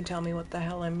someone can tell me what the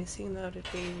hell I'm missing, that would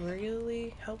be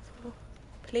really helpful.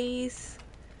 Please.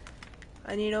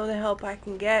 I need all the help I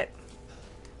can get.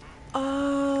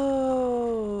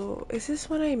 Oh, is this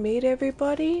when I meet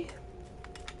everybody?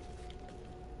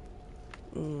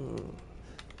 You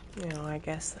know, I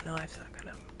guess the knife's not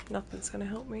gonna... Nothing's gonna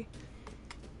help me.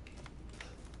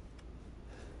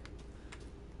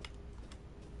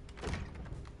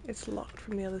 It's locked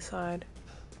from the other side.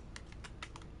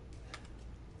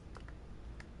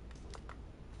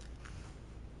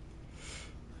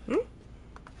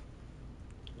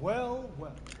 Well,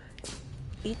 well.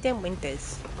 Ethan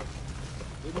Winters.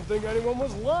 Didn't think anyone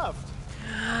was left.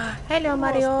 Hello,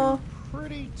 Mario. Must be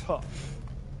pretty tough.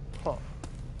 Huh.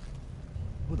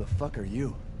 Who the fuck are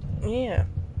you? Yeah.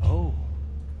 Oh,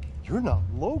 you're not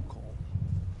local.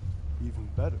 Even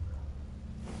better.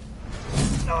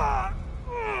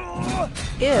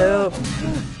 Ew.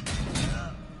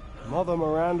 Mother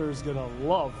Miranda's gonna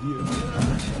love you.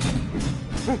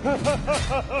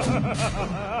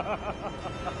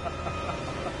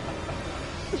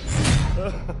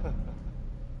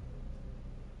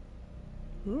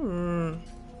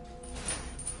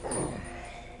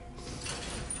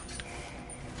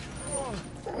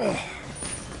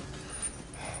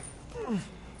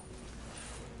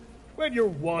 Wait, you're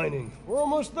whining. We're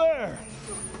almost there.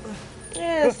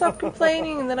 Yeah, stop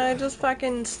complaining, and then I just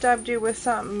fucking stabbed you with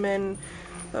something and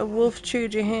A wolf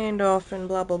chewed your hand off and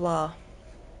blah blah blah.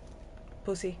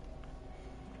 Pussy.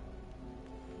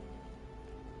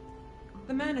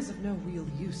 The man is of no real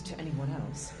use to anyone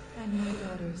else. And my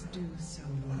daughters do so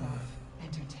love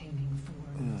entertaining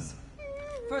forms.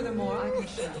 Furthermore, I can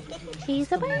show you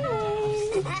He's a bird.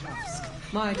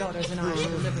 My daughters and I will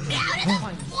live Way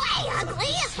ugly!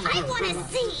 I want to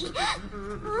see!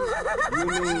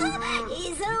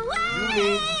 He's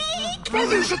awake!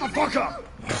 Brother, shut the fuck up!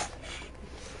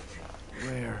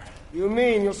 Where? You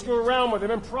mean you'll screw around with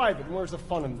him in private, and where's the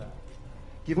fun in that?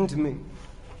 Give him to me,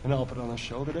 and I'll put on a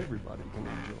show that everybody can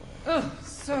enjoy. Oh,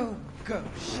 so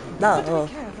gauche. No. But we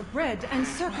care for bread and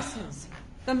circuses.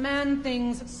 The man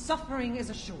thinks suffering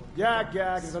is assured. Gag,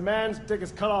 gag, as a man's dick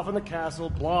is cut off in the castle,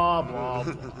 blah, blah,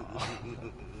 blah.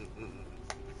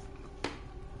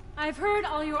 I've heard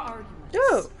all your arguments.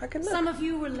 Oh, I can look. Some of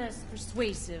you were less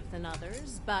persuasive than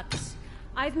others, but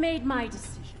I've made my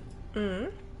decision.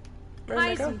 Where's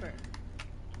that go? Heisenberg,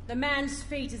 the man's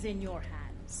fate is in your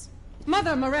hands.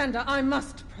 Mother Miranda, I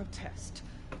must protest.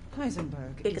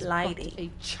 Heisenberg Big is lady. but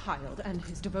a child, and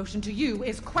his devotion to you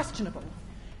is questionable.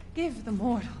 Give the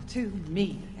mortal to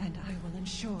me, and I will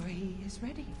ensure he is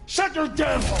ready. Shut your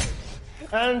damn hole!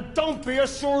 And don't be a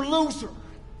sore loser!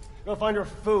 Go find your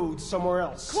food somewhere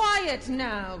else. Quiet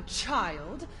now,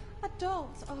 child.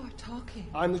 Adults are talking.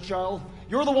 I'm the child.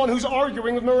 You're the one who's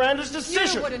arguing with Miranda's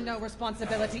decision. You wouldn't know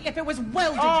responsibility if it was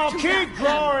welded Oh, to keep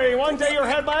glory! One day your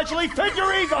head might actually fit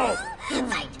your ego! Hey,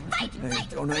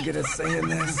 don't I get a say in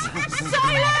this?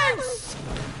 Silence!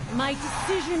 My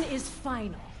decision is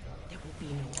final. There will be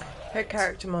no way. Her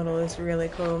character model is really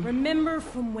cool. Remember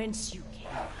from whence you came.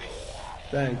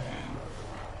 Thank you.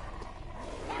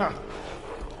 Huh.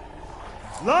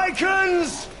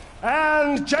 Lycans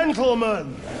and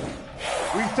gentlemen,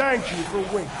 we thank you for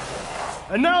waiting.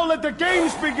 And now let the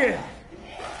games begin!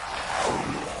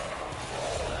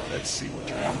 Let's see what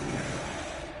you're doing.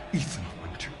 Ethan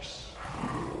Winters.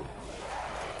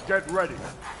 Get ready.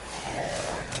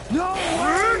 No,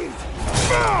 wait!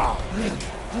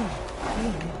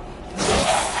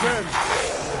 10,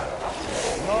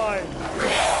 9,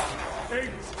 8,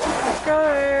 Let's go.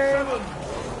 7,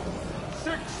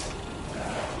 6,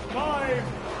 5,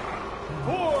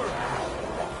 4,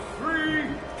 3,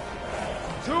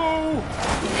 2, 1.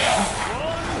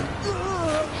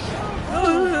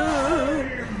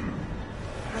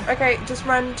 Okay, just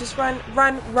run,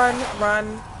 run.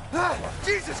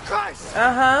 Jesus Christ!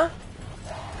 Uh-huh.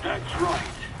 That's right.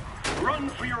 Run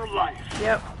for your life.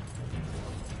 Yep.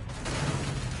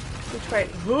 Which way?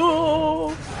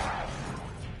 Ooh.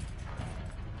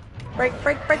 Break.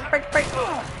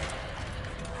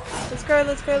 Let's go.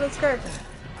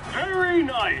 Very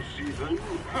nice, Ethan.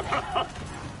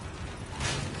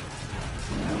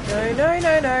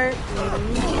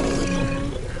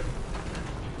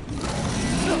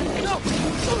 No.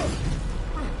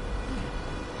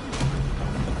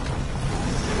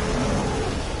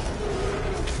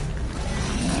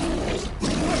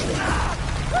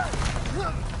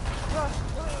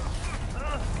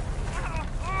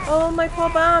 Oh, my poor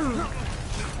bum.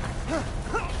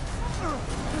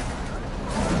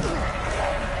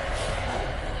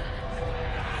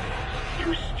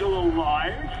 You're still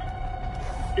alive?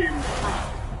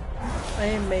 Impressive. I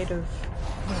am made of...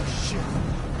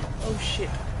 Oh shit.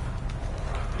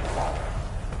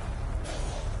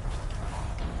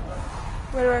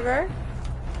 Where do I go?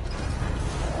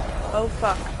 Oh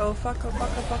fuck.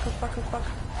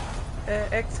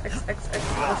 X.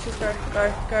 Let's just go.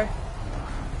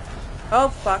 Oh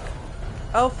fuck.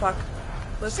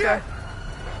 Let's go.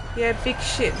 Yeah, big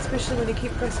shit, especially when you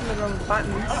keep pressing the wrong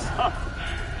buttons.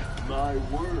 My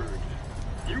word.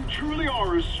 You truly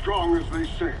are as strong as they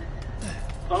say.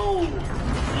 Oh, you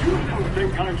didn't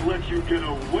think I'd let you get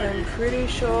away. I'm pretty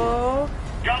sure.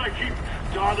 Gotta keep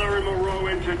Donna and Moreau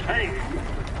entertained.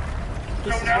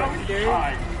 This So is now what you it's do.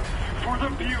 time for the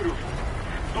beautiful,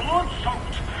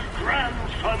 blood-soaked grand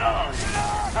finale.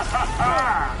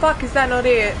 Fuck, is that not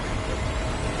it?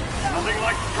 Nothing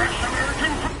like fresh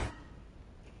American...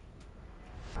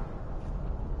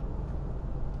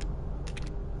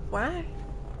 Why?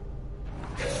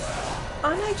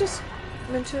 Aren't I just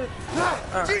meant to...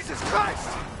 Oh. Jesus Christ!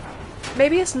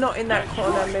 Maybe it's not in that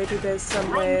corner, maybe there's Run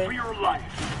somewhere... for your life.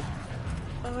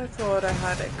 Oh, I thought I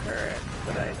had it correct,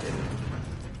 but I didn't.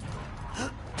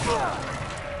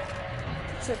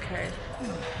 It's okay.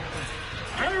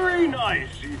 Very nice,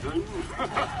 Ethan.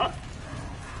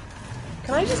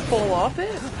 Can I just fall off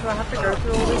it? Do I have to go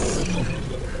through all this?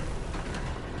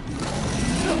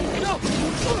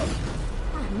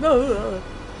 No!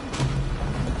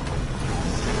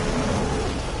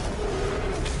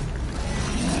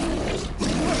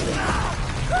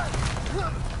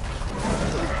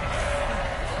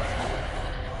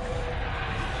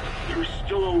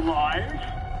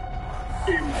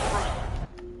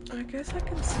 guess I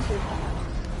can skip.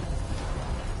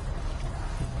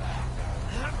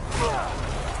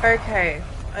 Okay,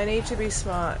 I need to be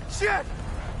smart. Shit!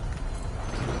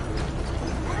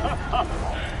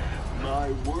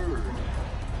 My word.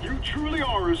 You truly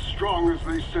are as strong as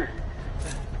they say.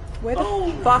 Where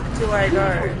the fuck do I You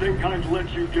go? don't think I'd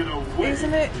let you get away?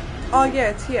 Isn't it? Oh yeah,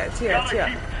 it's here, it's here, it's Gotta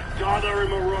here. keep Donna and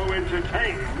Moreau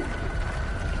entertained.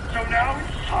 So now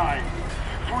it's time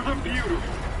for the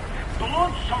beautiful,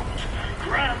 blood-soaked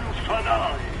grand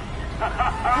finale.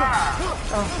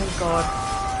 Oh, thank God.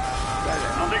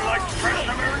 Nothing like fresh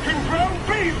American ground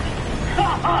beef.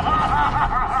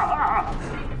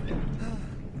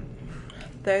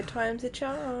 Third time's a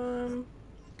charm.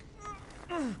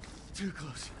 Too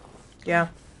close. Yeah.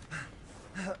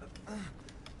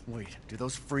 Wait, do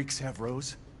those freaks have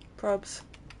Rose? Probs.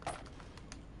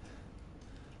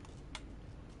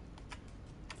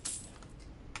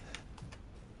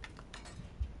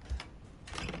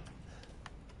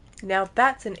 Now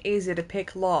that's an easy to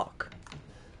pick lock.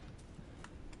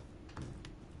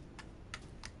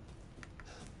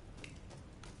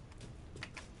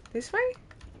 This way?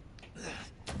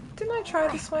 Didn't I try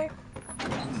this way?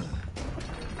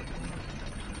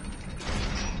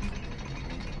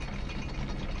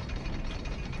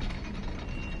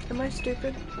 Am I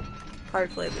stupid?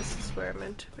 Hopefully this is where I'm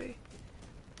meant to be.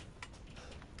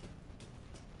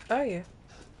 Oh yeah.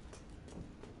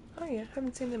 Oh yeah,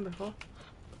 haven't seen them before.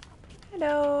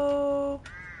 Hello!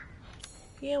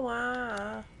 Here you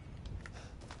are.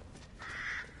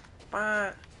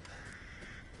 Bye.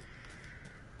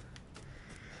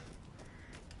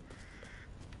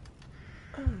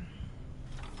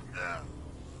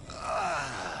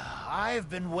 I've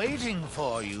been waiting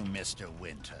for you, Mr.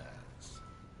 Winters.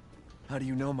 How do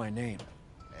you know my name?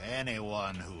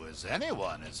 Anyone who is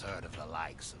anyone has heard of the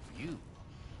likes of you.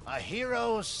 A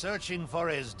hero searching for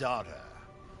his daughter.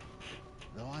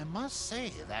 Though I must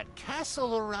say, that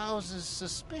castle arouses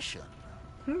suspicion.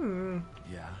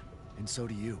 Yeah, and so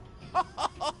do you.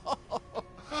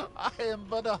 I am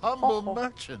but a humble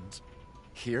merchant.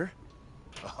 Here?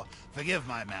 Oh, forgive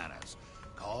my manners.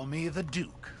 Call me the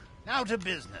Duke. Now to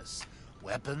business.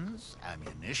 Weapons,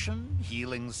 ammunition,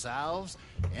 healing salves,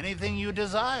 anything you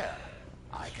desire,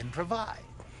 I can provide.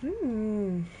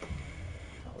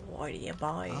 What are you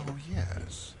buying? Oh,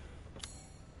 yes.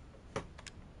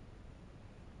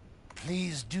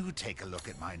 Please do take a look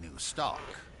at my new stock.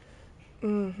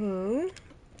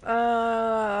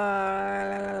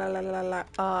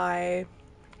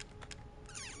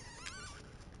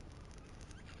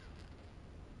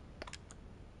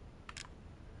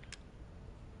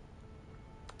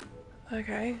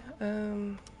 Okay,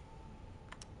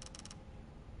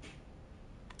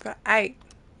 for 8.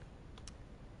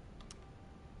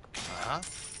 Huh?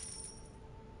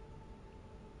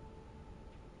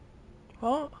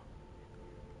 What?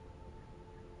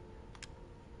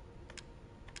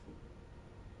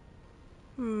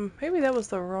 Maybe that was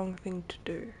the wrong thing to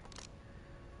do.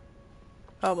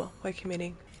 Oh well, we're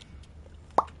committing.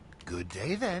 Good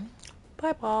day then.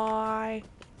 Bye bye.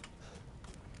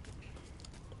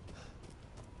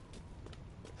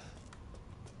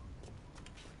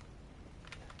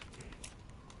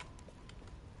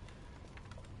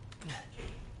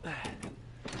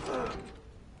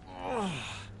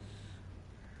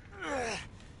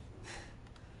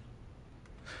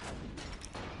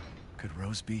 Could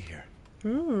Rose be here?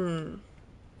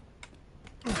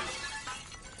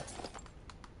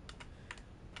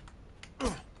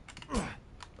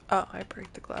 Oh, I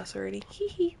broke the glass already. Hee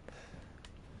hee.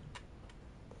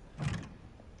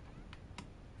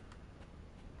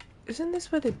 Isn't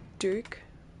this where the Duke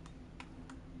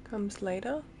comes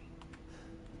later?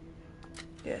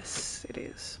 Yes, it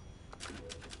is.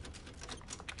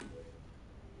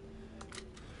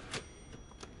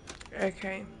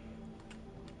 Okay.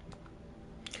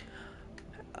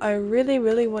 I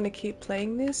really want to keep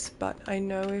playing this, but I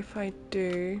know if I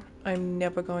do, I'm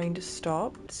never going to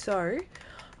stop. So,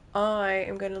 I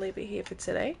am going to leave it here for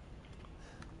today.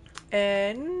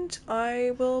 And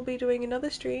I will be doing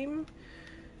another stream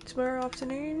tomorrow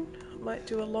afternoon. Might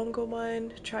do a longer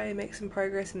one, try and make some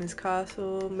progress in this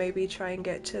castle, maybe try and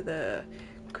get to the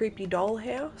creepy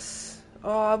dollhouse.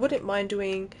 Oh, I wouldn't mind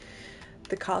doing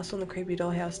the castle and the creepy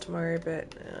dollhouse tomorrow,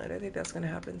 but I don't think that's going to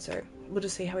happen, so we'll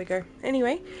just see how we go.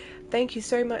 Anyway, thank you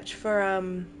so much for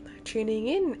tuning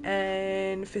in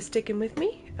and for sticking with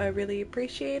me. I really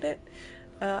appreciate it.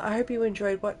 I hope you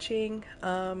enjoyed watching.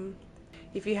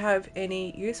 If you have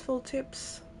any useful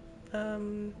tips,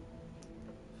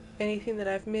 anything that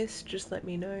I've missed, just let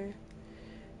me know.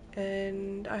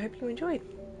 And I hope you enjoyed.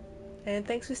 And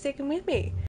thanks for sticking with me.